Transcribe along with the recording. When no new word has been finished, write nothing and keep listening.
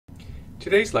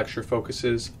Today's lecture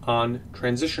focuses on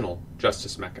transitional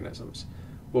justice mechanisms.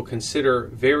 We'll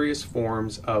consider various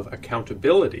forms of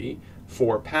accountability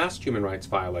for past human rights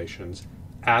violations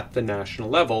at the national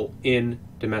level in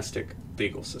domestic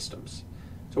legal systems.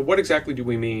 So what exactly do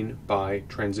we mean by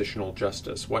transitional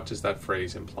justice? What does that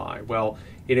phrase imply? Well,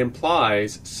 it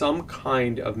implies some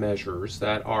kind of measures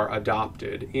that are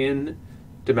adopted in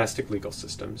domestic legal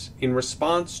systems in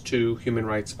response to human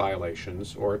rights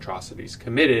violations or atrocities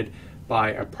committed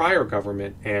by a prior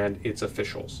government and its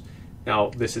officials. Now,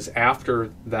 this is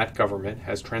after that government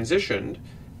has transitioned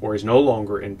or is no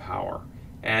longer in power.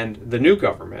 And the new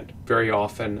government, very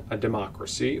often a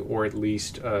democracy, or at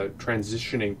least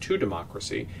transitioning to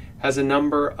democracy, has a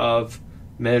number of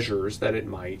measures that it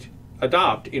might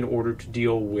adopt in order to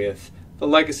deal with the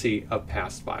legacy of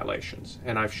past violations.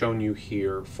 And I've shown you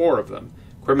here 4 of them: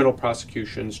 criminal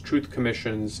prosecutions, truth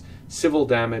commissions, civil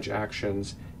damage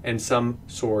actions, and some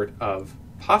sort of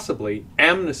possibly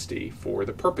amnesty for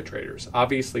the perpetrators.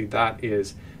 Obviously, that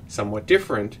is somewhat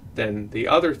different than the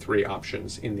other 3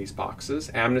 options in these boxes.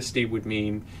 Amnesty would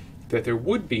mean that there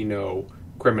would be no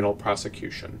criminal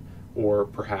prosecution or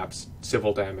perhaps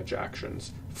civil damage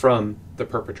actions from the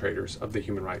perpetrators of the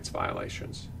human rights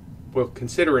violations. We'll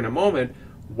consider in a moment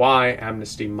why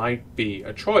amnesty might be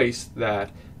a choice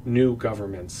that new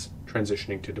governments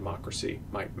transitioning to democracy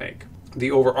might make.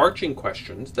 The overarching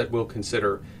questions that we'll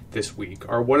consider this week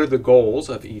are: what are the goals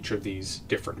of each of these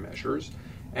different measures?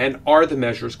 And are the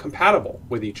measures compatible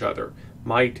with each other?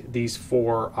 Might these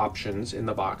 4 options in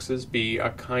the boxes be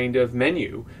a kind of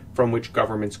menu from which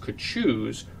governments could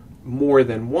choose more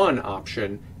than one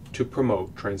option to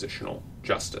promote transitional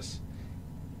justice?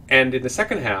 And in the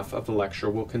second half of the lecture,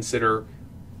 we'll consider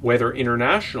whether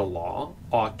international law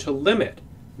ought to limit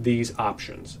these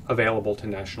options available to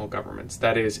national governments.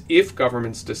 That is, if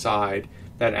governments decide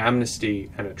that amnesty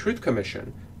and a truth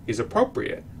commission is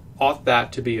appropriate, ought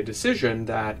that to be a decision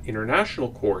that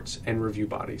international courts and review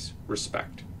bodies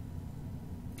respect?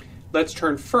 Let's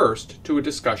turn first to a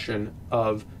discussion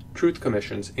of truth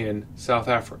commissions in South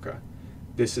Africa.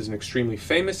 This is an extremely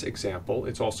famous example.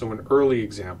 It's also an early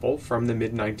example from the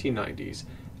mid-1990s.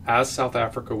 As South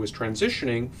Africa was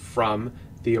transitioning from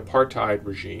the apartheid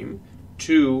regime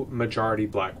to majority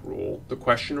black rule, the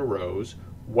question arose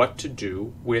what to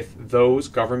do with those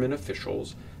government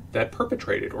officials that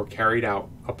perpetrated or carried out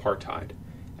apartheid.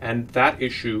 And that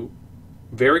issue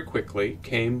very quickly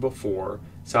came before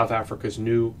South Africa's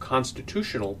new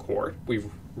constitutional court. We've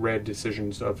read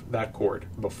decisions of that court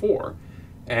before.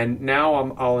 And now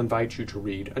I'll invite you to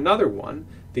read another one,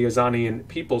 the Azanian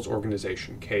People's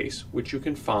Organization case, which you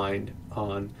can find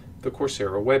on the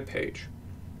Coursera webpage.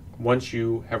 Once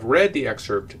you have read the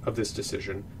excerpt of this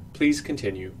decision, please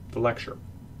continue the lecture.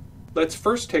 Let's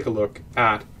first take a look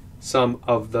at some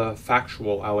of the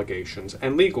factual allegations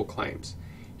and legal claims.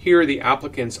 Here, the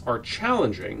applicants are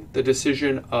challenging the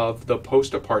decision of the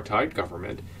post-apartheid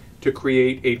government to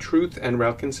create a Truth and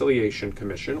Reconciliation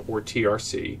Commission, or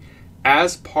TRC,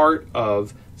 as part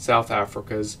of South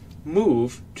Africa's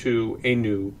move to a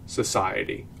new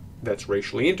society that's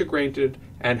racially integrated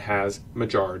and has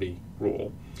majority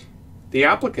rule. The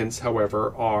applicants,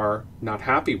 however, are not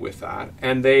happy with that,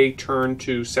 and they turn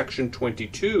to Section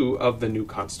 22 of the new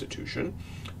Constitution,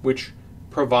 which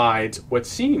provides what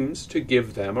seems to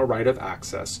give them a right of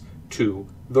access to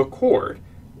the court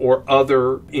or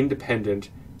other independent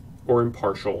or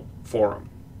impartial forum.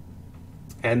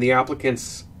 And the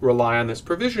applicants rely on this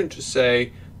provision to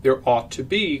say there ought to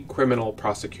be criminal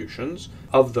prosecutions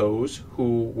of those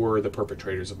who were the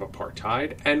perpetrators of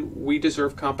apartheid, and we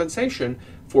deserve compensation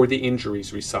for the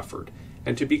injuries we suffered.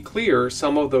 And to be clear,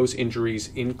 some of those injuries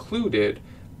included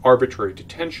arbitrary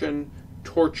detention,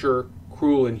 torture,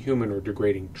 cruel, inhuman, or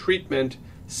degrading treatment,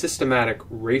 systematic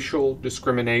racial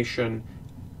discrimination,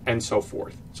 and so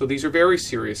forth. So these are very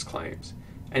serious claims.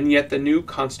 And yet the new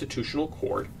constitutional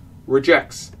court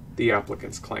rejects the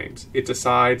applicants' claims. It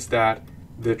decides that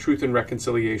the Truth and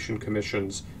Reconciliation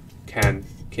Commissions can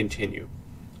continue.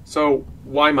 So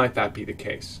why might that be the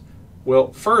case?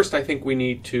 Well, first, I think we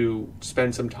need to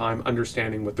spend some time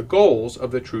understanding what the goals of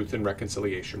the Truth and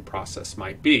Reconciliation process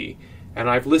might be.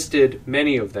 And I've listed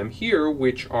many of them here,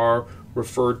 which are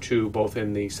referred to both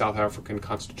in the South African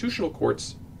Constitutional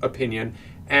Court's opinion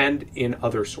and in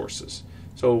other sources.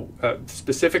 So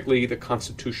specifically, the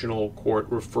Constitutional Court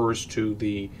refers to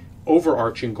the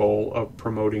overarching goal of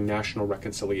promoting national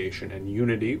reconciliation and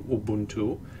unity,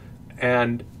 Ubuntu,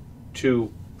 and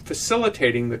to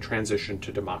facilitating the transition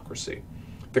to democracy.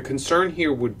 The concern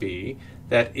here would be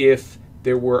that if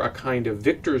there were a kind of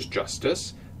victor's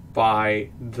justice by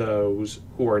those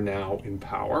who are now in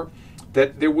power,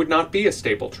 that there would not be a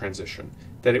stable transition,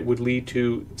 that it would lead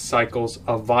to cycles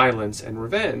of violence and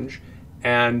revenge,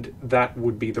 and that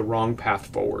would be the wrong path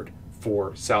forward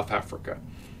for South Africa.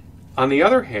 On the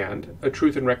other hand, a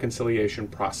truth and reconciliation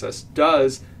process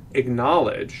does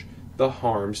acknowledge the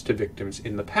harms to victims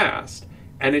in the past,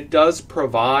 and it does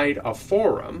provide a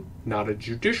forum, not a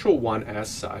judicial one as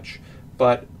such,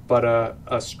 but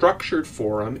a structured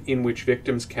forum in which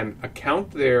victims can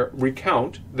recount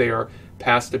their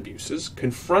past abuses,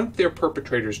 confront their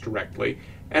perpetrators directly,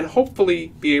 and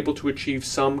hopefully be able to achieve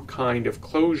some kind of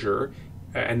closure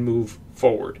and move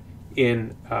forward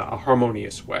in a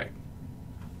harmonious way.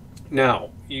 Now,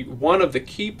 one of the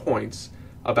key points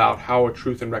about how a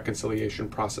truth and reconciliation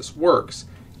process works,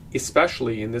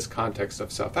 especially in this context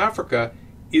of South Africa,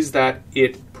 is that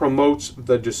it promotes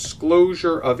the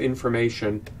disclosure of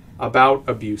information about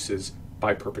abuses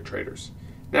by perpetrators.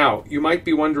 Now, you might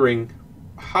be wondering,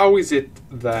 how is it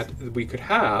that we could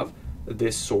have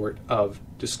this sort of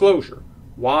disclosure?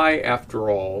 Why, after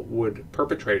all, would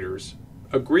perpetrators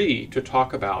agree to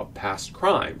talk about past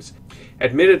crimes?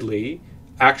 Admittedly,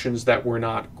 actions that were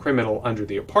not criminal under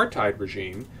the apartheid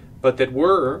regime, but that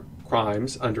were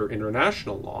crimes under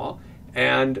international law,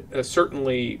 and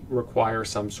certainly require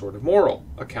some sort of moral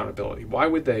accountability. Why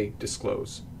would they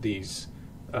disclose these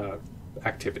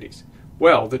activities?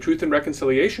 Well, the Truth and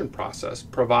Reconciliation process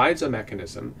provides a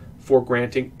mechanism for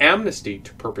granting amnesty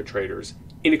to perpetrators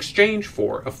in exchange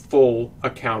for a full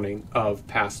accounting of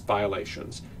past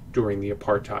violations during the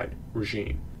apartheid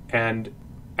regime. And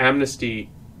amnesty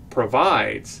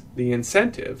provides the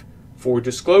incentive for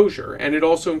disclosure, and it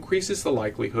also increases the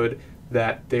likelihood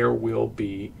that there will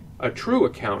be a true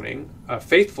accounting, a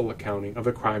faithful accounting of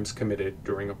the crimes committed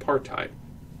during apartheid.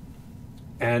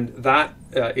 And that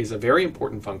is a very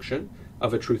important function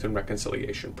of a truth and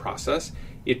reconciliation process.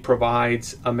 It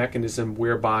provides a mechanism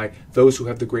whereby those who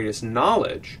have the greatest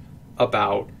knowledge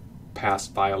about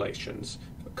past violations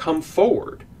come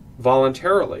forward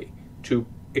voluntarily to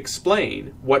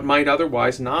explain what might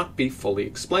otherwise not be fully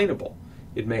explainable.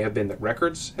 It may have been that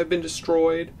records have been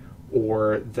destroyed,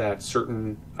 or that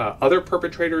certain other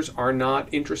perpetrators are not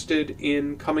interested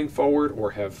in coming forward,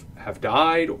 or have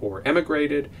died or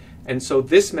emigrated. And so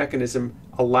this mechanism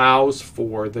allows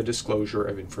for the disclosure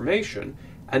of information,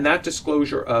 and that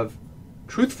disclosure of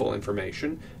truthful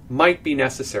information might be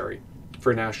necessary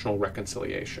for national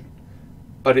reconciliation.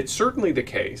 But it's certainly the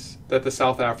case that the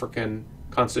South African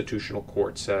Constitutional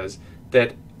Court says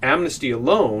that amnesty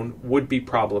alone would be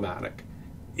problematic.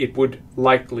 It would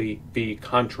likely be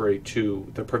contrary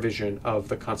to the provision of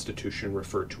the Constitution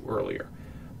referred to earlier.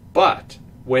 But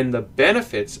when the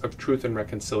benefits of truth and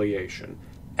reconciliation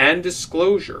and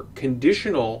disclosure,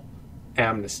 conditional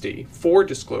amnesty for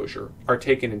disclosure, are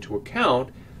taken into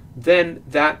account, then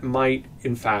that might,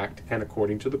 in fact, and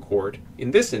according to the court,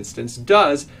 in this instance,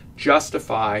 does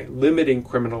justify limiting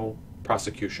criminal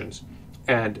prosecutions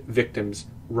and victims'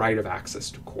 right of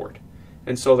access to court.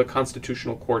 And so the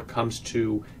Constitutional Court comes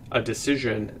to a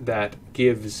decision that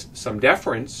gives some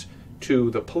deference to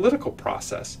the political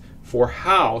process for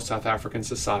how South African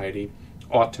society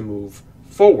ought to move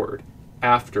forward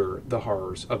after the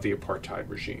horrors of the apartheid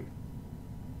regime.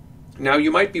 Now, you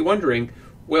might be wondering,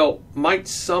 well, might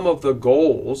some of the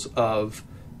goals of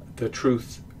the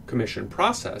Truth Commission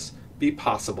process be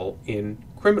possible in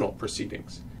criminal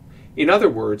proceedings? In other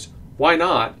words, why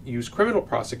not use criminal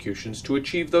prosecutions to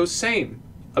achieve those same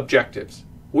objectives?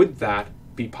 Would that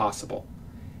be possible?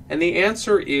 And the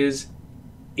answer is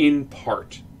in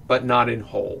part, but not in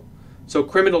whole. So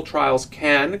criminal trials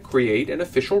can create an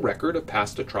official record of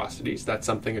past atrocities. That's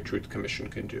something a Truth Commission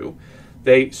can do.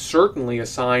 They certainly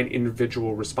assign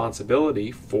individual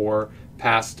responsibility for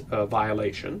past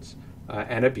violations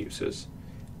and abuses.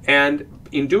 And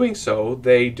in doing so,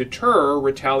 they deter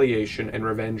retaliation and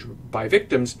revenge by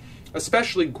victims,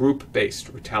 especially group-based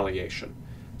retaliation.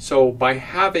 So by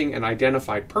having an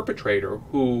identified perpetrator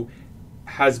who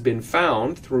has been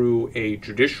found through a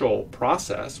judicial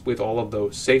process with all of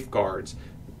those safeguards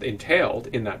entailed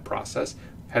in that process,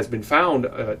 has been found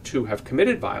to have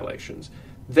committed violations,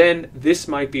 then this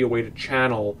might be a way to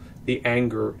channel the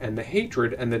anger and the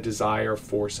hatred and the desire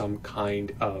for some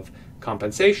kind of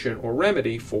compensation or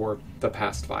remedy for the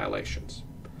past violations.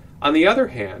 On the other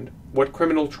hand, what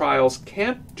criminal trials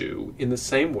can't do in the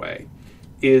same way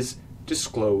is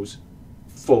disclose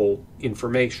full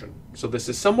information. So this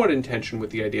is somewhat in tension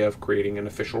with the idea of creating an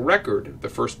official record, the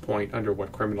first point under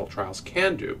what criminal trials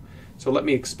can do. So let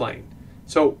me explain.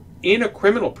 So in a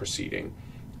criminal proceeding,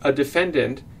 a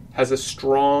defendant has a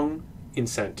strong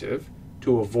incentive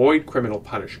to avoid criminal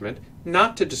punishment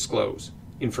not to disclose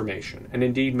information. And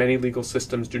indeed, many legal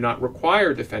systems do not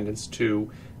require defendants to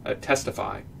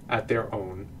testify at their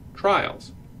own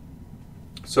trials.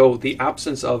 So the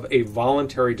absence of a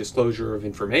voluntary disclosure of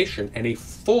information and a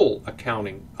full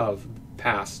accounting of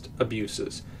past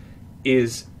abuses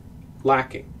is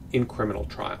lacking in criminal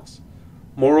trials.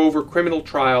 Moreover, criminal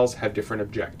trials have different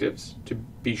objectives. To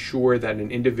be sure that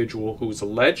an individual who is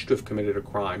alleged to have committed a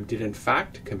crime did in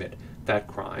fact commit that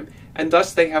crime, and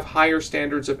thus they have higher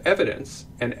standards of evidence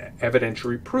and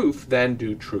evidentiary proof than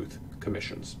do truth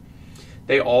commissions.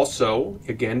 They also,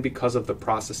 again, because of the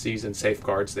processes and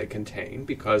safeguards they contain,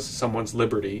 because someone's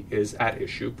liberty is at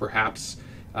issue, perhaps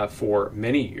for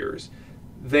many years,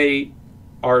 they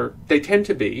tend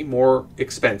to be more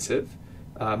expensive,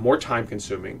 more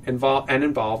time-consuming, and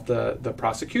involve the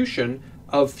prosecution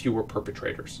of fewer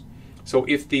perpetrators. So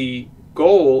if the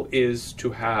goal is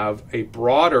to have a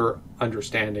broader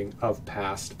understanding of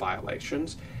past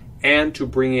violations and to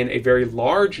bring in a very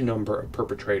large number of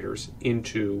perpetrators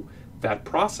into that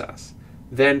process,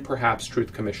 then perhaps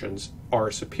truth commissions are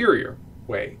a superior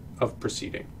way of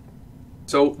proceeding.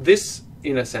 So this,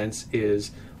 in a sense,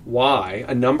 is why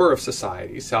a number of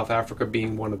societies, South Africa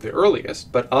being one of the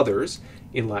earliest, but others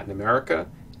in Latin America,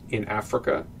 in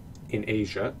Africa, in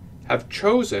Asia, have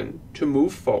chosen to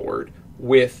move forward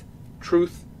with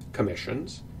truth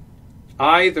commissions,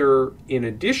 either in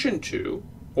addition to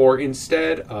or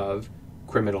instead of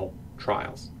criminal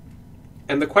trials.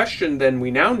 And the question then we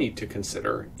now need to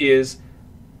consider is,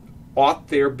 ought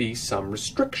there be some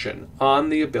restriction on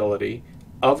the ability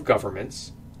of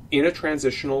governments in a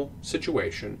transitional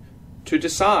situation to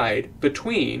decide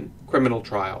between criminal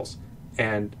trials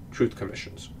and truth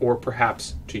commissions, or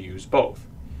perhaps to use both?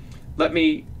 Let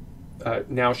me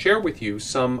now share with you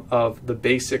some of the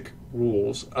basic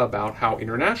rules about how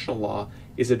international law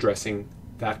is addressing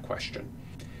that question.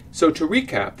 So to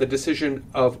recap, the decision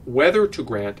of whether to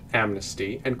grant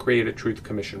amnesty and create a truth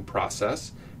commission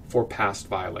process for past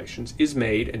violations is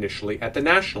made initially at the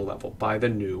national level by the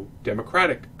new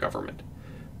democratic government.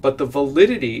 But the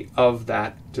validity of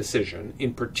that decision,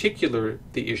 in particular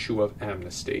the issue of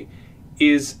amnesty,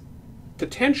 is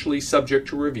potentially subject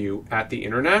to review at the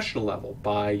international level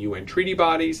by UN treaty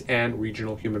bodies and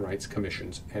regional human rights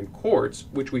commissions and courts,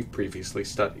 which we've previously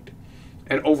studied.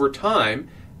 And over time,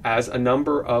 as a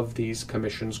number of these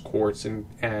commissions, courts,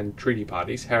 and treaty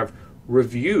bodies have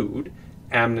reviewed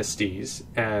amnesties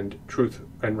and truth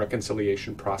and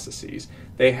reconciliation processes,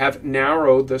 they have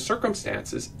narrowed the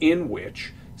circumstances in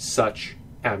which such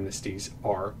amnesties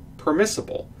are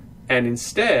permissible, and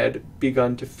instead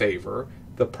begun to favor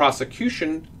the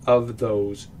prosecution of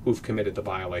those who've committed the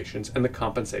violations and the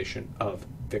compensation of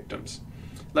victims.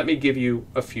 Let me give you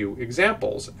a few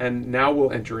examples, and now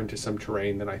we'll enter into some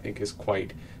terrain that I think is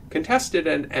quite contested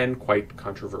and quite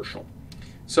controversial.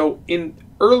 So in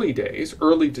early days,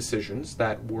 early decisions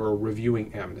that were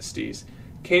reviewing amnesties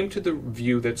came to the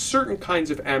view that certain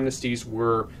kinds of amnesties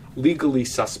were legally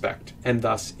suspect and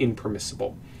thus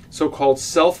impermissible. So-called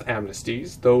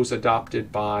self-amnesties, those adopted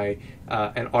by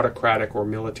an autocratic or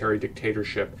military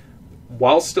dictatorship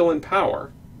while still in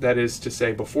power, that is to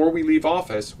say, before we leave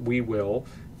office, we will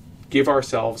give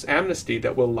ourselves amnesty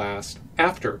that will last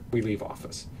after we leave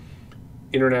office.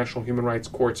 International human rights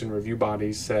courts and review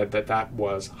bodies said that that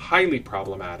was highly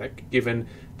problematic, given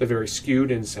the very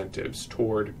skewed incentives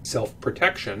toward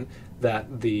self-protection that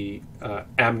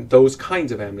those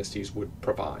kinds of amnesties would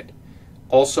provide.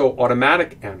 Also,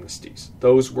 automatic amnesties,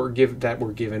 those that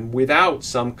were given without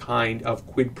some kind of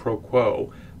quid pro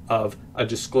quo of a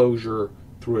disclosure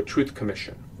through a truth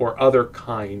commission or other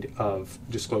kind of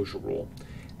disclosure rule.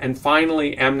 And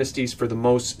finally, amnesties for the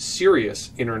most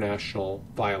serious international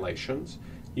violations,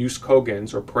 jus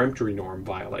cogens or peremptory norm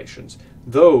violations,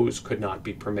 those could not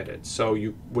be permitted. So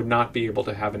you would not be able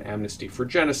to have an amnesty for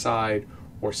genocide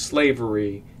or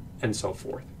slavery and so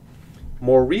forth.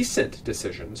 More recent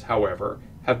decisions, however,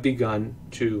 have begun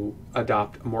to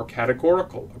adopt a more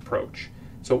categorical approach.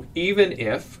 So even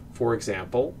if, for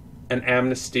example, an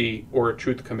amnesty or a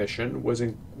truth commission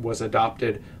was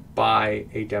adopted by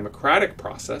a democratic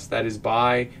process, that is,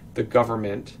 by the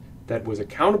government that was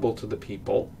accountable to the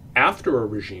people after a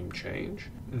regime change,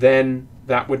 then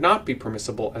that would not be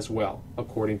permissible as well,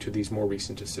 according to these more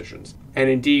recent decisions. And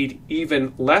indeed,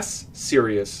 even less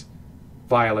serious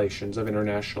violations of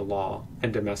international law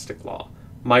and domestic law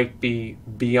might be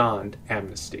beyond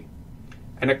amnesty.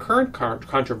 And a current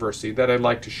controversy that I'd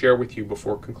like to share with you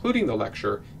before concluding the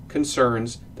lecture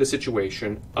concerns the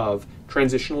situation of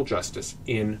transitional justice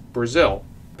in Brazil.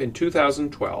 In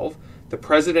 2012, the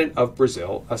president of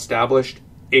Brazil established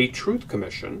a truth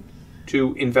commission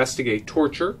to investigate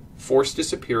torture, forced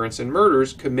disappearance and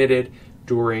murders committed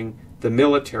during the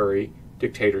military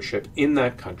dictatorship in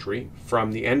that country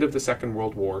from the end of the Second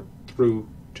World War through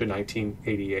to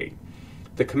 1988.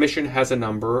 The Commission has a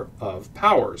number of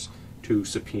powers to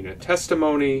subpoena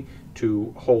testimony,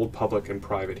 to hold public and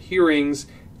private hearings,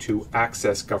 to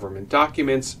access government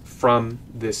documents from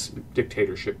this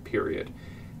dictatorship period.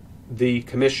 The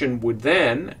Commission would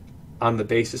then, on the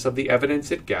basis of the evidence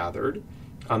it gathered,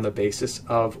 on the basis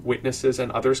of witnesses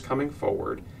and others coming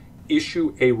forward,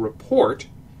 issue a report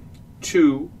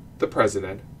to the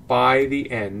President by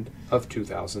the end of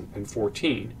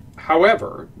 2014.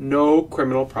 However, no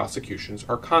criminal prosecutions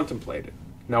are contemplated.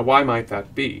 Now, why might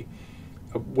that be?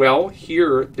 Well,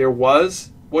 here there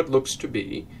was what looks to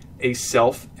be a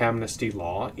self-amnesty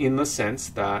law in the sense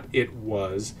that it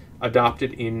was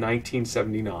adopted in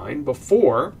 1979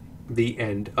 before the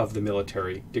end of the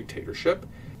military dictatorship,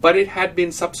 but it had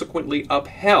been subsequently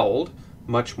upheld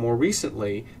much more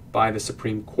recently by the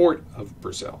Supreme Court of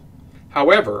Brazil.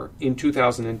 However, in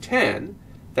 2010,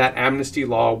 that amnesty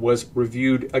law was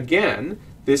reviewed again,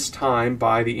 this time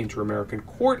by the Inter-American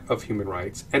Court of Human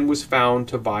Rights, and was found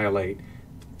to violate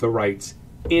the rights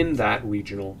in that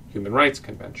regional human rights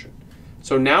convention.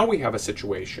 So now we have a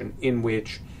situation in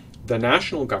which the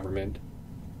national government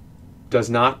does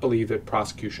not believe that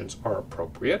prosecutions are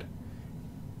appropriate.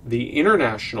 The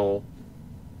international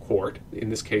court, in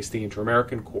this case the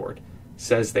Inter-American Court,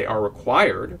 says they are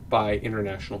required by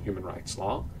international human rights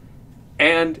law.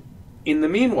 And in the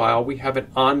meanwhile, we have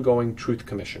an ongoing Truth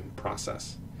Commission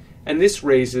process. And this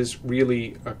raises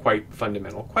really a quite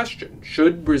fundamental question.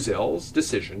 Should Brazil's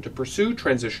decision to pursue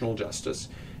transitional justice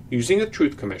using a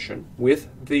Truth Commission with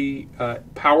the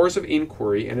powers of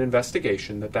inquiry and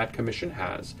investigation that that commission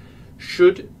has,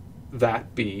 should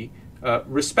that be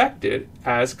respected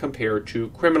as compared to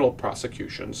criminal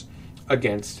prosecutions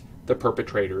against the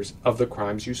perpetrators of the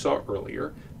crimes you saw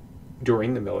earlier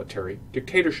during the military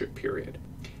dictatorship period?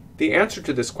 The answer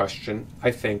to this question,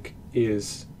 I think,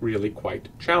 is really quite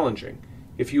challenging.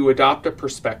 If you adopt a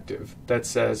perspective that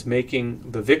says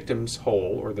making the victims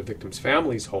whole or the victims'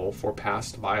 families whole for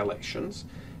past violations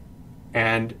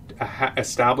and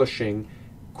establishing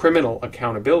criminal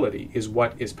accountability is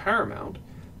what is paramount,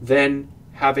 then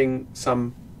having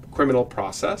some criminal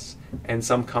process and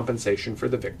some compensation for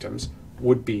the victims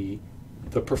would be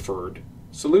the preferred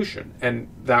solution. And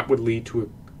that would lead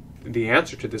to the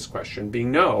answer to this question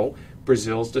being no.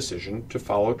 Brazil's decision to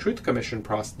follow the Truth Commission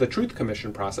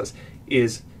process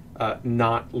is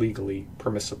not legally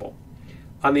permissible.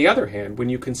 On the other hand, when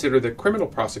you consider that criminal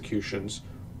prosecutions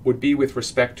would be with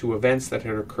respect to events that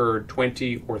had occurred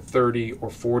 20 or 30 or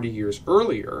 40 years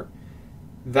earlier,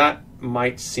 that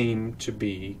might seem to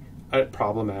be a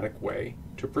problematic way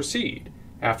to proceed.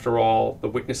 After all, the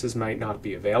witnesses might not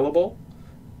be available.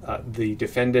 The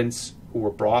defendants who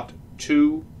were brought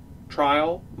to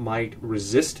trial might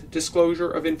resist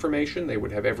disclosure of information. They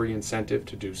would have every incentive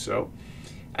to do so.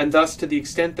 And thus, to the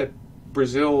extent that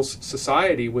Brazil's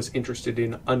society was interested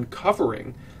in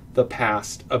uncovering the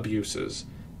past abuses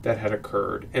that had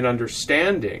occurred and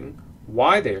understanding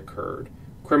why they occurred,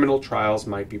 criminal trials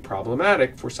might be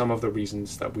problematic for some of the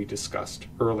reasons that we discussed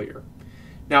earlier.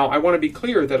 Now, I want to be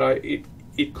clear that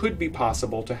it could be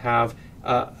possible to have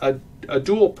a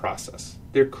dual process.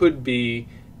 There could be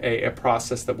a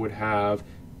process that would have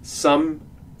some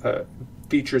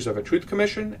features of a Truth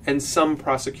Commission and some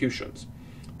prosecutions.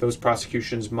 Those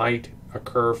prosecutions might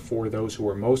occur for those who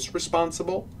are most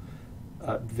responsible.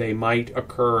 They might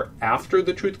occur after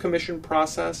the Truth Commission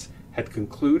process had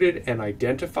concluded and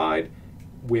identified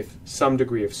with some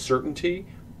degree of certainty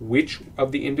which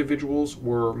of the individuals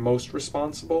were most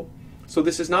responsible. So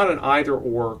this is not an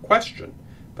either-or question.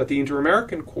 But the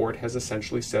Inter-American Court has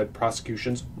essentially said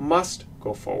prosecutions must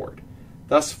go forward.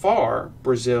 Thus far,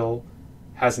 Brazil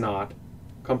has not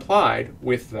complied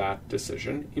with that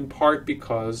decision, in part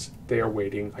because they are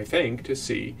waiting, I think, to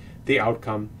see the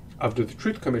outcome of the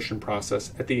Truth Commission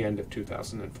process at the end of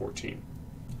 2014.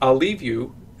 I'll leave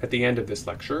you, at the end of this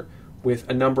lecture, with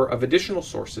a number of additional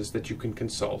sources that you can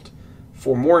consult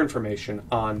for more information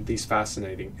on these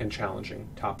fascinating and challenging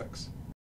topics.